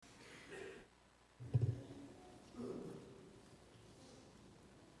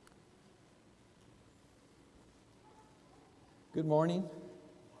Good morning.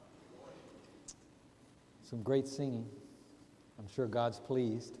 Some great singing. I'm sure God's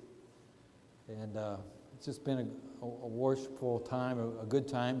pleased. And it's just been a worshipful time, a good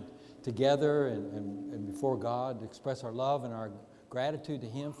time together and before God to express our love and our gratitude to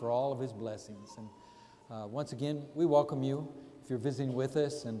Him for all of His blessings. And once again, we welcome you if you're visiting with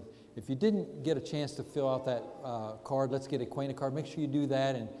us. And if you didn't get a chance to fill out that card, let's get acquainted card. Make sure you do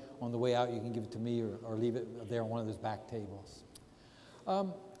that, and on the way out you can give it to me or leave it there on one of those back tables.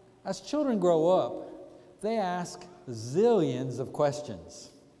 As children grow up, they ask zillions of questions.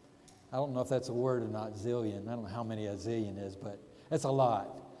 I don't know if that's a word or not, zillion. I don't know how many a zillion is, but it's a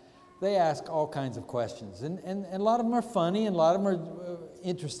lot. They ask all kinds of questions, and a lot of them are funny, and a lot of them are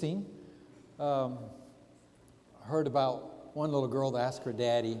interesting. I heard about one little girl that asked her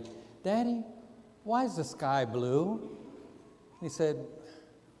daddy, "Daddy, why is the sky blue?" He said,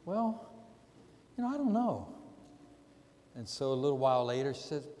 "Well, I don't know." And so a little while later, she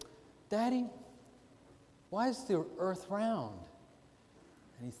says, "Daddy, why is the earth round?"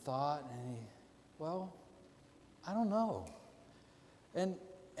 And he thought, "Well, I don't know." And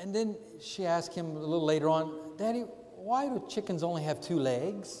then she asked him a little later on, "Daddy, why do chickens only have 2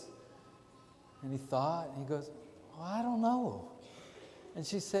 legs?" And he thought, and he goes, "Well, I don't know." And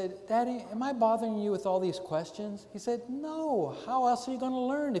she said, "Daddy, am I bothering you with all these questions?" He said, "No, how else are you going to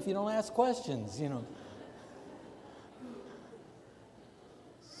learn if you don't ask questions,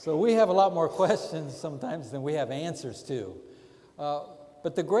 So we have a lot more questions sometimes than we have answers to.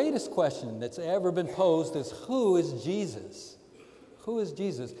 But the greatest question that's ever been posed is, who is Jesus? Who is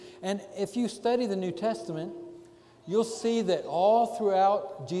Jesus? And if you study the New Testament, you'll see that all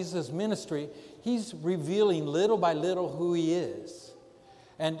throughout Jesus' ministry, He's revealing little by little who He is.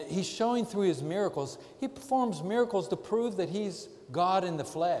 And He's showing through His miracles. He performs miracles to prove that He's God in the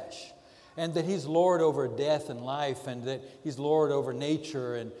flesh, and that He's Lord over death and life, and that He's Lord over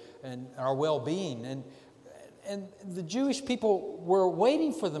nature and our well-being. And the Jewish people were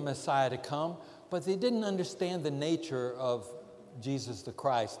waiting for the Messiah to come, but they didn't understand the nature of Jesus the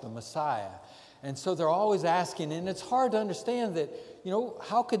Christ, the Messiah. And so they're always asking, and it's hard to understand that,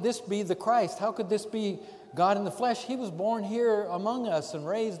 how could this be the Christ? How could this be God in the flesh? He was born here among us and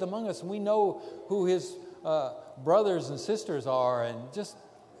raised among us, and we know who His brothers and sisters are, and just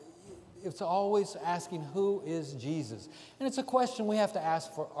it's always asking, who is Jesus? And it's a question we have to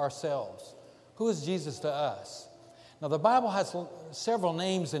ask for ourselves. Who is Jesus to us? Now, the Bible has several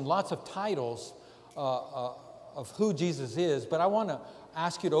names and lots of titles of who Jesus is, but I want to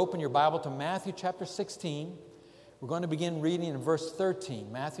ask you to open your Bible to Matthew chapter 16. We're going to begin reading in verse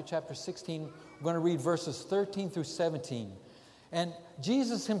 13. Matthew chapter 16, we're going to read verses 13 through 17. And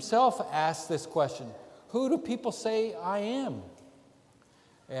Jesus Himself asked this question, who do people say I am?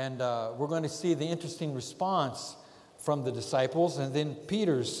 And we're going to see the interesting response from the disciples, and then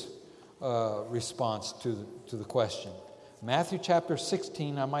Peter's response to the question. Matthew chapter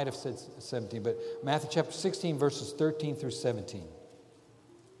 16, I might have said 17, but Matthew chapter 16, verses 13 through 17.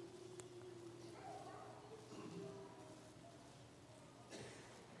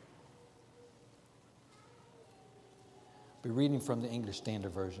 I'll be reading from the English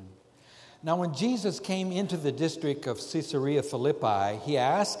Standard Version. Now, when Jesus came into the district of Caesarea Philippi, He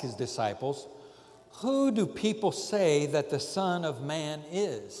asked His disciples, "Who do people say that the Son of Man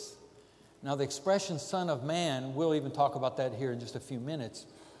is?" Now, the expression Son of Man, we'll even talk about that here in just a few minutes,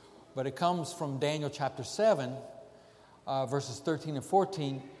 but it comes from Daniel chapter 7, verses 13 and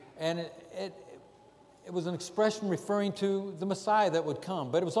 14, and it was an expression referring to the Messiah that would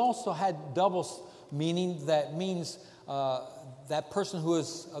come, but it was also had double meaning. That means that person who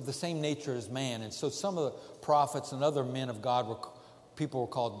is of the same nature as man. And so some of the prophets and other men of God people were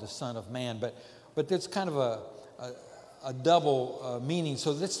called the Son of Man, but there's kind of a double meaning.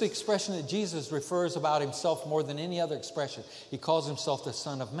 So that's the expression that Jesus refers about Himself more than any other expression. He calls Himself the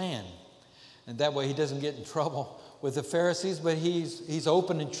Son of Man. And that way He doesn't get in trouble with the Pharisees, but he's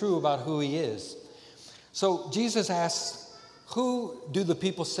open and true about who He is. So Jesus asks, who do the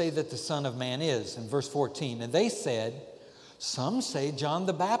people say that the Son of Man is? In verse 14, and they said, some say John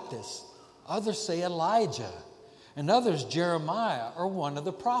the Baptist, others say Elijah, and others Jeremiah or one of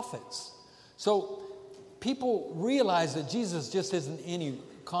the prophets. So people realize that Jesus just isn't any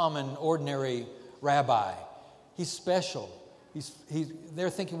common, ordinary rabbi. He's special. They're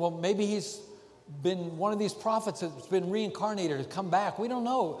thinking, well, maybe He's been one of these prophets that's been reincarnated to come back. We don't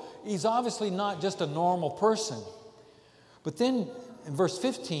know. He's obviously not just a normal person. But then in verse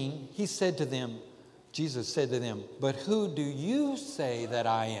 15, Jesus said to them, "But who do you say that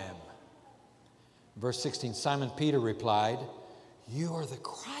I am?" Verse 16, Simon Peter replied, "You are the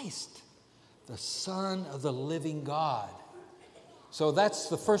Christ, the Son of the living God." So that's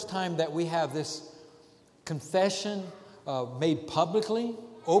the first time that we have this confession made publicly,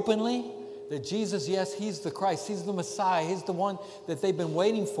 openly, that Jesus, yes, He's the Christ, He's the Messiah, He's the one that they've been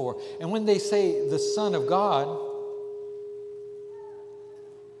waiting for. And when they say the Son of God,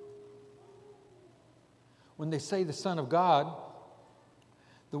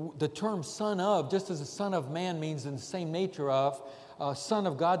 the term son of, just as a son of man means in the same nature of, son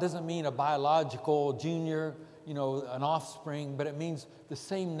of God doesn't mean a biological junior, an offspring, but it means the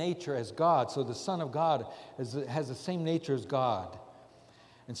same nature as God. So the Son of God has the same nature as God.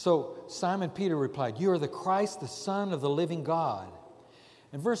 And so Simon Peter replied, "You are the Christ, the Son of the living God."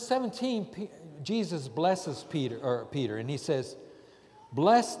 In verse 17, Jesus blesses Peter, and He says,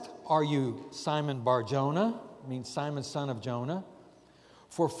 "Blessed are you, Simon Bar-Jonah," means Simon, son of Jonah,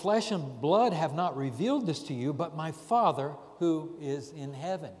 "for flesh and blood have not revealed this to you, but my Father who is in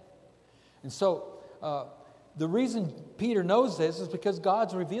heaven." And so the reason Peter knows this is because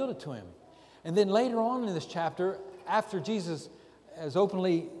God's revealed it to him. And then later on in this chapter, after Jesus has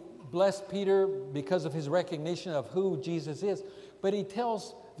openly blessed Peter because of his recognition of who Jesus is, but He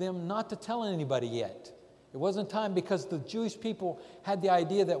tells them not to tell anybody yet. It wasn't time, because the Jewish people had the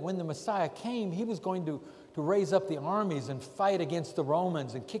idea that when the Messiah came, He was going to raise up the armies and fight against the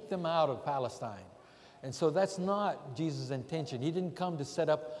Romans and kick them out of Palestine. And so that's not Jesus' intention. He didn't come to set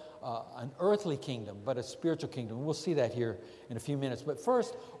up an earthly kingdom, but a spiritual kingdom. We'll see that here in a few minutes. But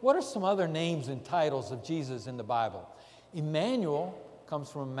first, what are some other names and titles of Jesus in the Bible? Emmanuel comes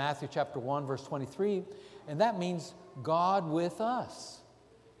from Matthew chapter 1, verse 23, and that means God with us.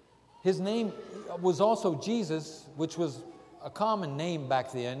 His name was also Jesus, which was a common name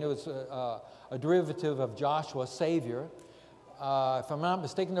back then. It was a derivative of Joshua, Savior. If I'm not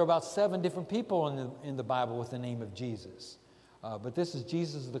mistaken, there are about 7 different people in the Bible with the name of Jesus. But this is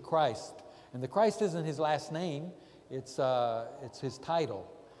Jesus the Christ. And the Christ isn't His last name, it's His title.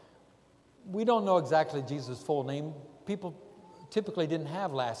 We don't know exactly Jesus' full name. People typically didn't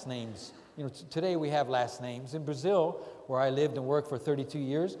have last names. Today we have last names. In Brazil, where I lived and worked for 32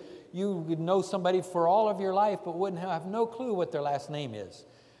 years, you would know somebody for all of your life, but wouldn't have no clue what their last name is.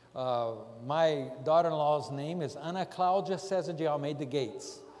 My daughter-in-law's name is Ana Claudia Cesar de Almeida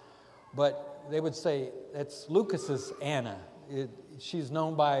Gates. But they would say, that's Lucas's Anna. She's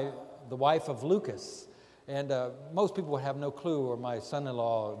known by the wife of Lucas. And most people would have no clue, or my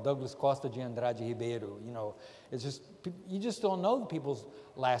son-in-law, Douglas Costa de Andrade Ribeiro. It's just, you just don't know people's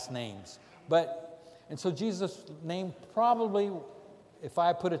last names. And so Jesus' name probably, if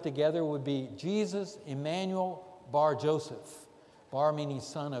I put it together, would be Jesus Emmanuel Bar Joseph. Bar meaning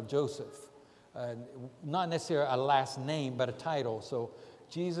son of Joseph. Not necessarily a last name, but a title. So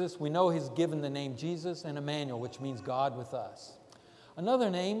Jesus, we know He's given the name Jesus and Emmanuel, which means God with us. Another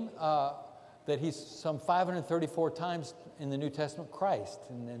name that He's some 534 times in the New Testament, Christ.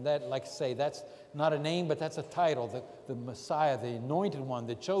 And that, like I say, that's not a name, but that's a title, the Messiah, the anointed one,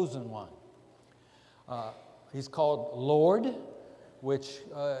 the chosen one. He's called Lord, which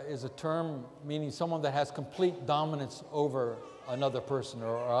is a term meaning someone that has complete dominance over another person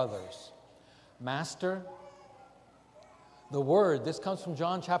or others. Master, the Word. This comes from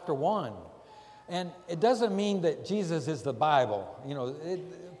John chapter 1. And it doesn't mean that Jesus is the Bible,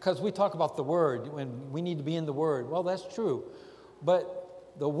 because we talk about the Word, when we need to be in the Word. Well, that's true.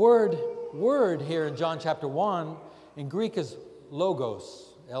 But the word here in John chapter 1 in Greek is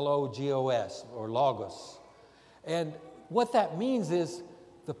logos, L-O-G-O-S, or logos. And what that means is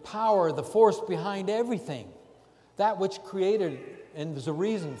the power, the force behind everything, that which created and is a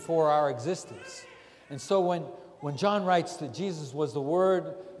reason for our existence. And so when John writes that Jesus was the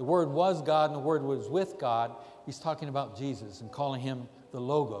Word was God, and the Word was with God, he's talking about Jesus and calling Him the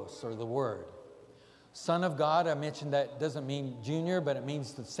Logos, or the Word. Son of God, I mentioned that doesn't mean junior, but it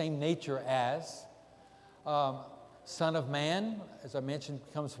means the same nature as. Son of Man, as I mentioned,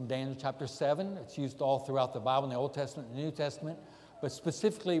 comes from Daniel chapter 7. It's used all throughout the Bible, in the Old Testament and the New Testament, but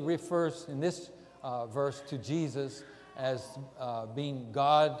specifically refers in this verse to Jesus as being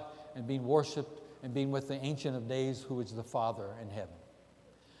God and being worshipped and being with the Ancient of Days, who is the Father in heaven.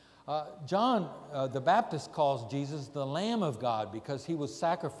 John the Baptist calls Jesus the Lamb of God because He was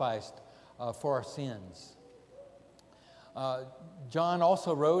sacrificed for our sins. John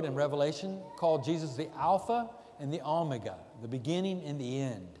also wrote in Revelation, called Jesus the Alpha and the Omega, the beginning and the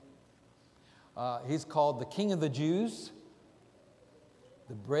end. He's called the King of the Jews,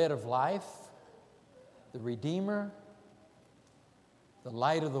 the Bread of Life, the Redeemer, the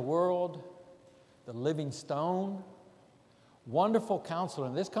Light of the World, the Living Stone, Wonderful Counselor.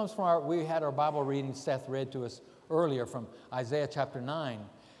 And this comes from we had our Bible reading Seth read to us earlier from Isaiah chapter 9.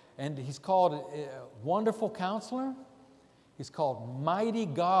 And He's called Wonderful Counselor. He's called Mighty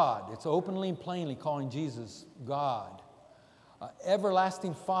God. It's openly and plainly calling Jesus God.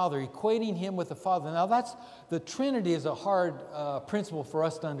 Everlasting Father, equating him with the Father. Now the Trinity is a hard principle for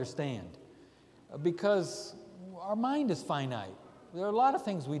us to understand because our mind is finite. There are a lot of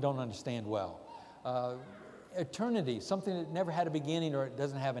things we don't understand well. Eternity, something that never had a beginning or it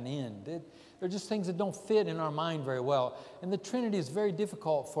doesn't have an end. They're just things that don't fit in our mind very well. And the Trinity is very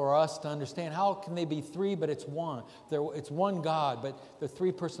difficult for us to understand. How can they be three, but it's one? It's one God, but there are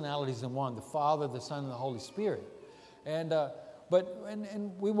three personalities in one, the Father, the Son, and the Holy Spirit. And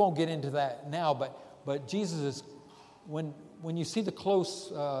we won't get into that now, but Jesus is, when you see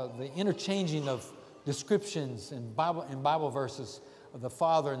the interchanging of descriptions in Bible verses, the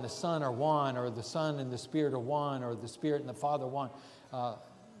Father and the Son are one, or the Son and the Spirit are one, or the Spirit and the Father are one.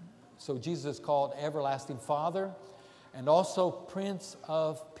 So Jesus is called Everlasting Father, and also Prince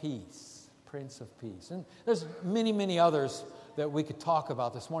of Peace. Prince of Peace. And there's many, many others that we could talk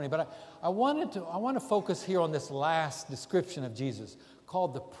about this morning, but I want to focus here on this last description of Jesus,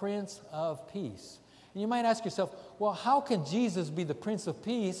 called the Prince of Peace. And you might ask yourself, well, how can Jesus be the Prince of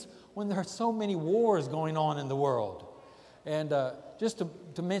Peace when there are so many wars going on in the world? And just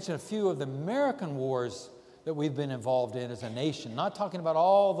to mention a few of the American wars that we've been involved in as a nation, not talking about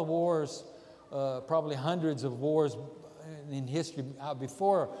all the wars, probably hundreds of wars in history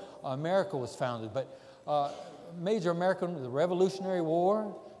before America was founded, but major American, the Revolutionary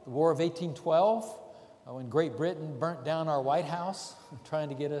War, the War of 1812, when Great Britain burnt down our White House, trying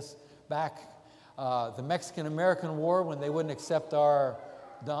to get us back. The Mexican-American War, when they wouldn't accept our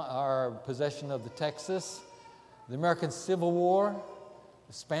possession of the Texas. The American Civil War,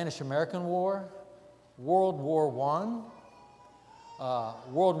 the Spanish-American War, World War I,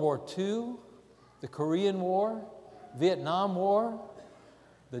 World War II, the Korean War, Vietnam War,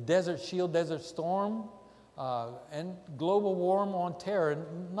 the Desert Shield, Desert Storm, and global war on terror,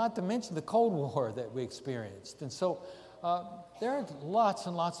 and not to mention the Cold War that we experienced. And so there are lots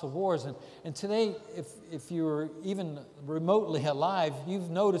and lots of wars. And today, if you're even remotely alive,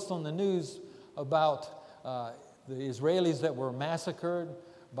 you've noticed on the news about the Israelis that were massacred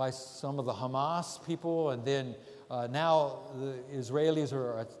by some of the Hamas people, and then now the Israelis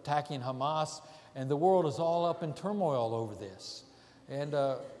are attacking Hamas, and the world is all up in turmoil over this. And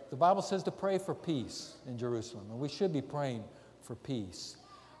the Bible says to pray for peace in Jerusalem, and we should be praying for peace.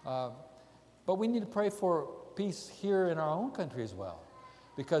 But we need to pray for peace here in our own country as well,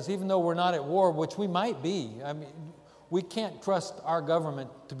 because even though we're not at war, which we might be, I mean, we can't trust our government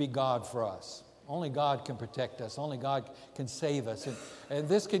to be God for us. Only God can protect us. Only God can save us. And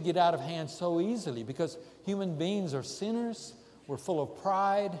this could get out of hand so easily because human beings are sinners. We're full of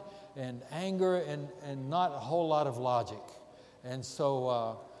pride and anger and not a whole lot of logic. And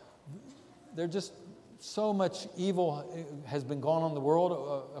so there's just so much evil has been going on in the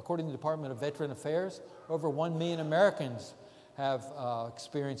world. According to the Department of Veteran Affairs, over 1 million Americans have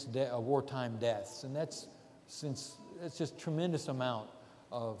experienced wartime deaths. And it's just a tremendous amount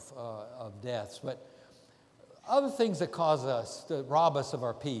of deaths. But other things that cause us, to rob us of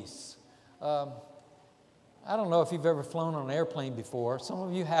our peace. I don't know if you've ever flown on an airplane before. Some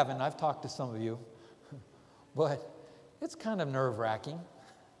of you haven't. I've talked to some of you. But it's kind of nerve-wracking.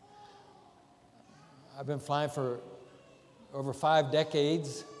 I've been flying for over 5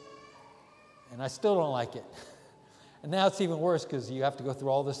 decades, and I still don't like it. And now it's even worse because you have to go through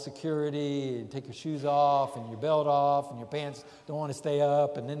all this security and take your shoes off and your belt off and your pants don't want to stay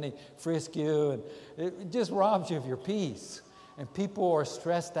up, and then they frisk you, and it just robs you of your peace. And people are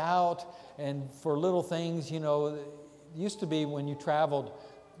stressed out, and for little things, you know, it used to be when you traveled.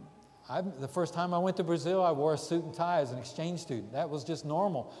 The first time I went to Brazil, I wore a suit and tie as an exchange student. That was just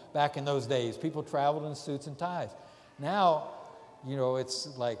normal back in those days. People traveled in suits and ties. Now, you know, it's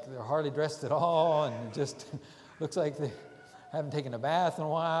like they're hardly dressed at all, and it just looks like they haven't taken a bath in a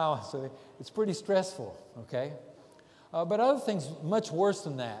while. So it's pretty stressful, okay? But other things much worse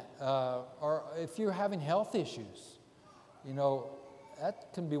than that are if you're having health issues. You know,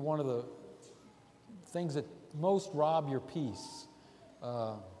 that can be one of the things that most rob your peace.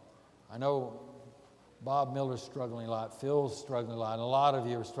 I know Bob Miller's struggling a lot, Phil's struggling a lot, and a lot of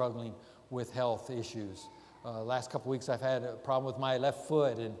you are struggling with health issues. Last couple weeks I've had a problem with my left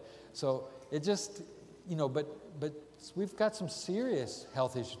foot, and so it just, you know, but we've got some serious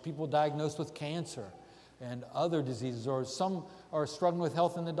health issues. People diagnosed with cancer and other diseases, or some are struggling with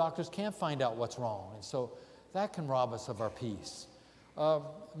health and the doctors can't find out what's wrong, and so that can rob us of our peace.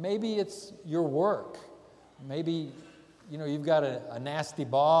 Maybe it's your work. Maybe, you know, you've got a nasty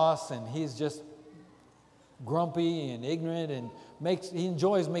boss and he's just grumpy and ignorant and he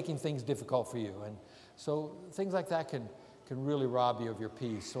enjoys making things difficult for you. And so things like that can can really rob you of your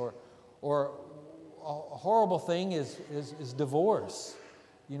peace. Or a horrible thing is divorce.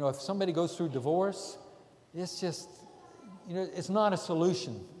 You know, if somebody goes through divorce, it's just, you know, it's not a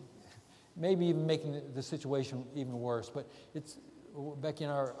solution. Maybe even making the situation even worse. But Becky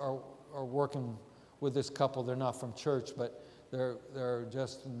and I are working with this couple. They're not from church, but they're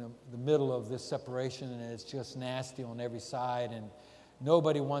just in the middle of this separation, and it's just nasty on every side, and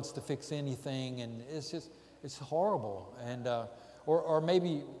nobody wants to fix anything, and it's horrible. And or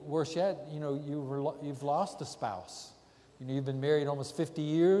maybe worse yet, you know, you've lost a spouse. You know, you've been married almost 50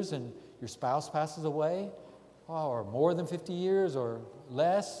 years, and your spouse passes away, or more than 50 years, or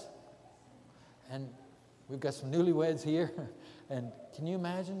less. And we've got some newlyweds here, and can you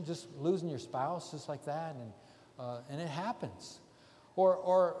imagine just losing your spouse just like that? And it happens.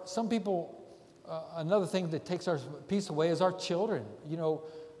 Or some people, another thing that takes our peace away is our children. You know,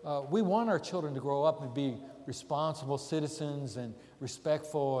 we want our children to grow up and be responsible citizens and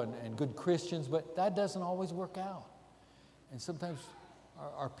respectful and good Christians, but that doesn't always work out. And sometimes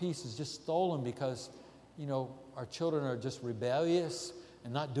our peace is just stolen because, you know, our children are just rebellious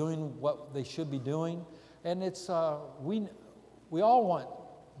and not doing what they should be doing. And it's we all want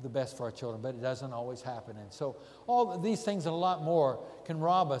the best for our children, but it doesn't always happen. And so all these things and a lot more can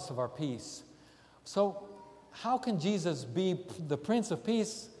rob us of our peace. So how can Jesus be the Prince of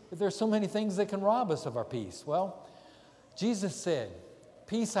Peace if there's so many things that can rob us of our peace? Well, Jesus said,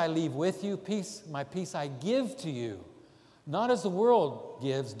 "Peace I leave with you, my peace I give to you. Not as the world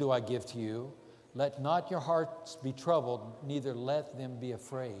gives do I give to you. Let not your hearts be troubled, neither let them be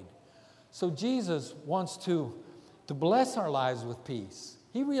afraid." So Jesus wants to bless our lives with peace.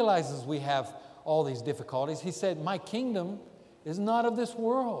 He realizes we have all these difficulties. He said, "My kingdom is not of this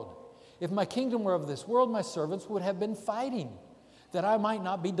world. If my kingdom were of this world, my servants would have been fighting, that I might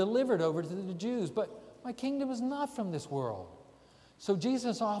not be delivered over to the Jews. But my kingdom is not from this world." So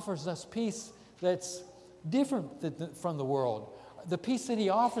Jesus offers us peace that's different from the world. The peace that He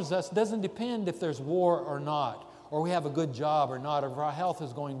offers us doesn't depend if there's war or not, or we have a good job or not, or if our health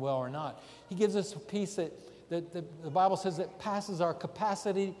is going well or not. He gives us a peace that the Bible says that passes our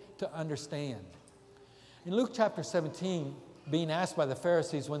capacity to understand. In Luke chapter 17, being asked by the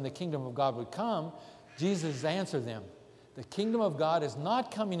Pharisees when the kingdom of God would come, Jesus answered them, "The kingdom of God is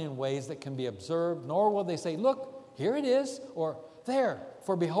not coming in ways that can be observed, nor will they say, 'Look, here it is,' or 'There,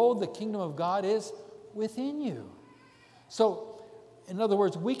 for behold, the kingdom of God is within you.'" So, in other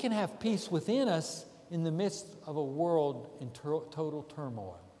words, we can have peace within us in the midst of a world in total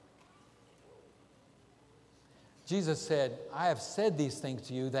turmoil. Jesus said, "I have said these things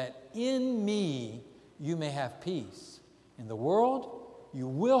to you that in me you may have peace. In the world you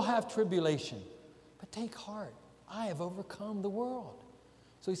will have tribulation, but take heart, I have overcome the world."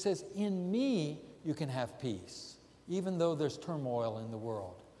 So He says, in me you can have peace, even though there's turmoil in the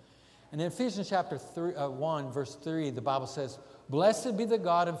world. And in Ephesians chapter 1, verse 3, the Bible says, "Blessed be the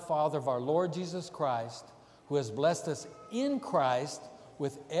God and Father of our Lord Jesus Christ, who has blessed us in Christ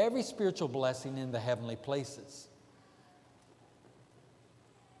with every spiritual blessing in the heavenly places."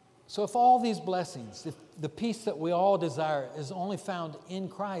 So if all these blessings, if the peace that we all desire is only found in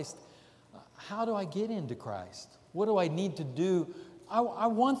Christ, how do I get into Christ? What do I need to do? I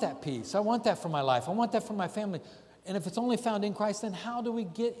want that peace. I want that for my life. I want that for my family. And if it's only found in Christ, then how do we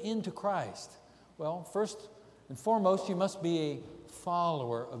get into Christ? Well, first and foremost, you must be a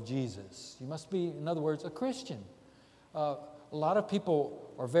follower of Jesus. You must be, in other words, a Christian. A lot of people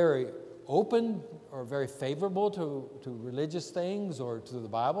are very open or very favorable to religious things or to the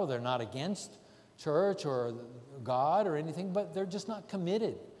Bible. They're not against church or God or anything, but they're just not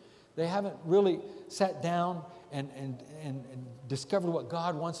committed. They haven't really sat down and discovered what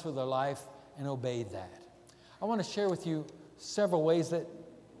God wants for their life and obeyed that. I want to share with you several ways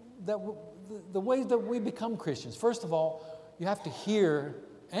the ways that we become Christians. First of all, you have to hear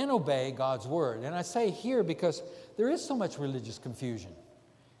and obey God's word. And I say hear because there is so much religious confusion.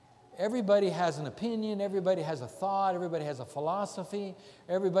 Everybody has an opinion, everybody has a thought, everybody has a philosophy,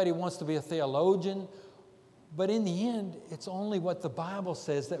 everybody wants to be a theologian. But in the end, it's only what the Bible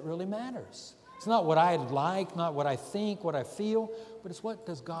says that really matters. It's not what I like, not what I think, what I feel, but it's what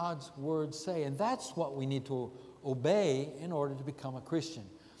does God's word say. And that's what we need to obey in order to become a Christian.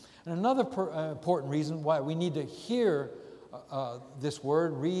 And another important reason why we need to hear this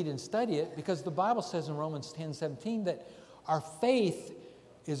word, read and study it, because the Bible says in Romans 10:17 that our faith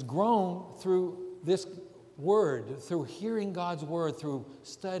is grown through this word, through hearing God's word, through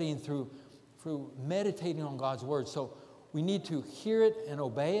studying, through meditating on God's word. So we need to hear it and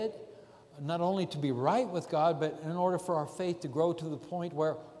obey it, not only to be right with God, but in order for our faith to grow to the point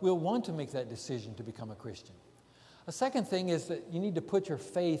where we'll want to make that decision to become a Christian. A second thing is that you need to put your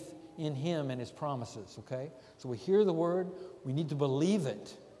faith in Him and His promises, okay? So we hear the Word, we need to believe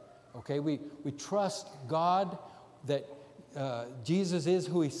it, okay? We trust God that Jesus is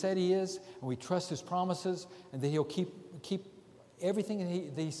who He said He is, and we trust His promises, and that He'll keep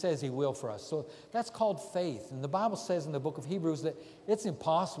everything that He says He will for us. So that's called faith. And the Bible says in the book of Hebrews that it's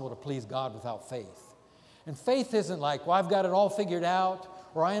impossible to please God without faith. And faith isn't like, well, I've got it all figured out,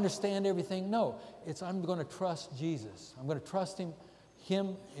 or I understand everything. No, it's I'm going to trust Jesus. I'm going to trust Him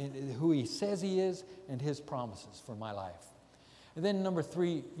in who He says He is, and His promises for my life. And then number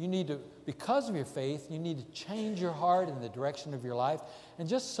 3, you need to, because of your faith, you need to change your heart in the direction of your life and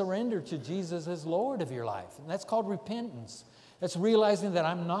just surrender to Jesus as Lord of your life. And that's called repentance. That's realizing that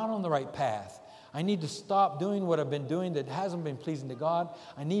I'm not on the right path. I need to stop doing what I've been doing that hasn't been pleasing to God.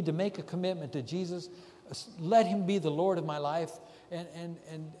 I need to make a commitment to Jesus. Let Him be the Lord of my life and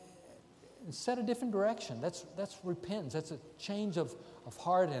set a different direction. That's repentance. That's a change of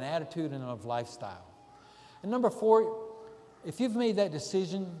heart and attitude and of lifestyle. And number 4, if you've made that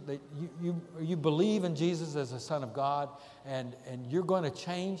decision that you believe in Jesus as the Son of God and you're going to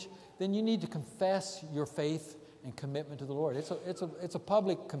change, then you need to confess your faith and commitment to the Lord. It's a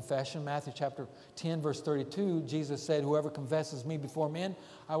public confession. Matthew chapter 10, verse 32, Jesus said, whoever confesses me before men,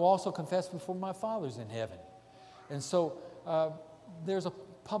 I will also confess before my Father's in heaven. And so there's a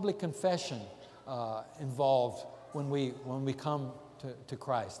public confession involved when we come to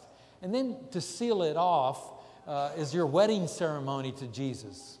Christ. And then to seal it off is your wedding ceremony to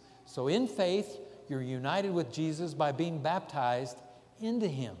Jesus. So in faith, you're united with Jesus by being baptized into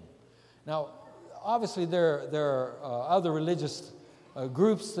Him. Now, obviously, there are other religious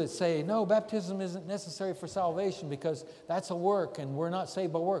groups that say, no, baptism isn't necessary for salvation because that's a work and we're not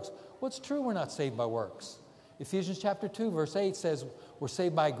saved by works. Well, it's true we're not saved by works. Ephesians chapter 2, verse 8 says we're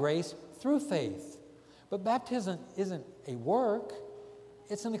saved by grace through faith. But baptism isn't a work,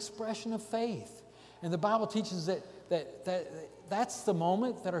 it's an expression of faith. And the Bible teaches that's the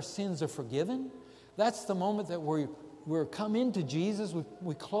moment that our sins are forgiven. That's the moment that we're come into Jesus,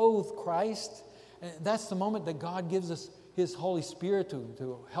 we clothe Christ. And that's the moment that God gives us His Holy Spirit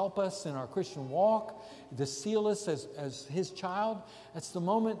to help us in our Christian walk, to seal us as His child. That's the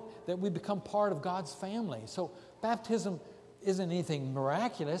moment that we become part of God's family. So baptism isn't anything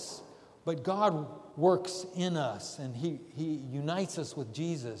miraculous, but God works in us, and He unites us with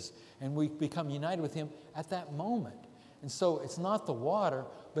Jesus, and we become united with Him at that moment. And so it's not the water,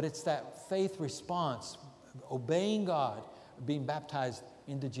 but it's that faith response, obeying God, being baptized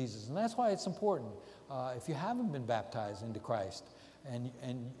into Jesus. And that's why it's important. If you haven't been baptized into Christ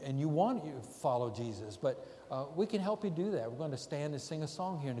and you want to follow Jesus, but we can help you do that. We're going to stand and sing a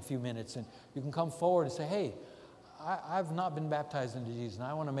song here in a few minutes, and you can come forward and say, hey, I've not been baptized into Jesus, and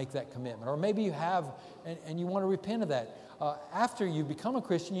I want to make that commitment. Or maybe you have, and you want to repent of that. After you become a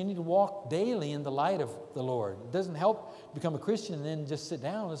Christian, you need to walk daily in the light of the Lord. It doesn't help become a Christian and then just sit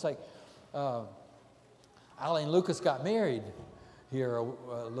down. It's like Allie and Lucas got married here a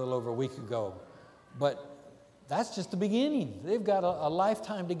little over a week ago. But that's just the beginning. They've got a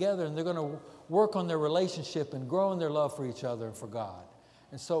lifetime together, and they're going to work on their relationship and grow in their love for each other and for God.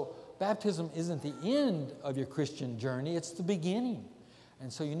 And so baptism isn't the end of your Christian journey, it's the beginning.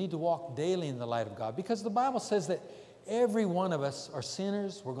 And so you need to walk daily in the light of God, because the Bible says that every one of us are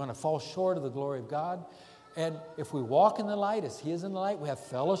sinners. We're going to fall short of the glory of God. And if we walk in the light as He is in the light, we have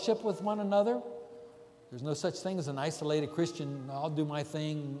fellowship with one another. There's no such thing as an isolated Christian, I'll do my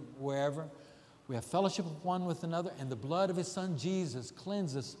thing wherever. We have fellowship with another, and the blood of His Son Jesus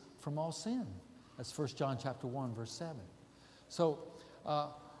cleanses from all sin. That's 1 John chapter 1, verse 7. So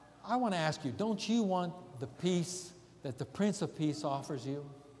I want to ask you, don't you want the peace that the Prince of Peace offers you?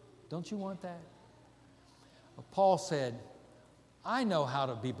 Don't you want that? Paul said, I know how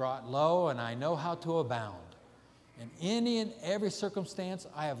to be brought low, and I know how to abound. In any and every circumstance,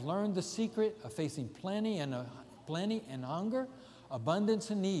 I have learned the secret of facing plenty and hunger,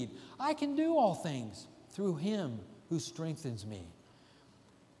 abundance and need. I can do all things through Him who strengthens me.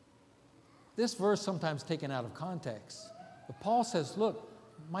 This verse sometimes taken out of context. But Paul says, look,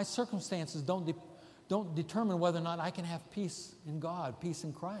 my circumstances don't determine whether or not I can have peace in God, peace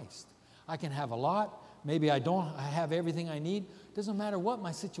in Christ. I can have a lot. Maybe I have everything I need. It doesn't matter what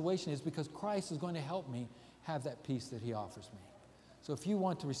my situation is, because Christ is going to help me have that peace that He offers me. So if you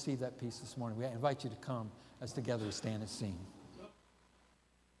want to receive that peace this morning, we invite you to come as together we stand and sing.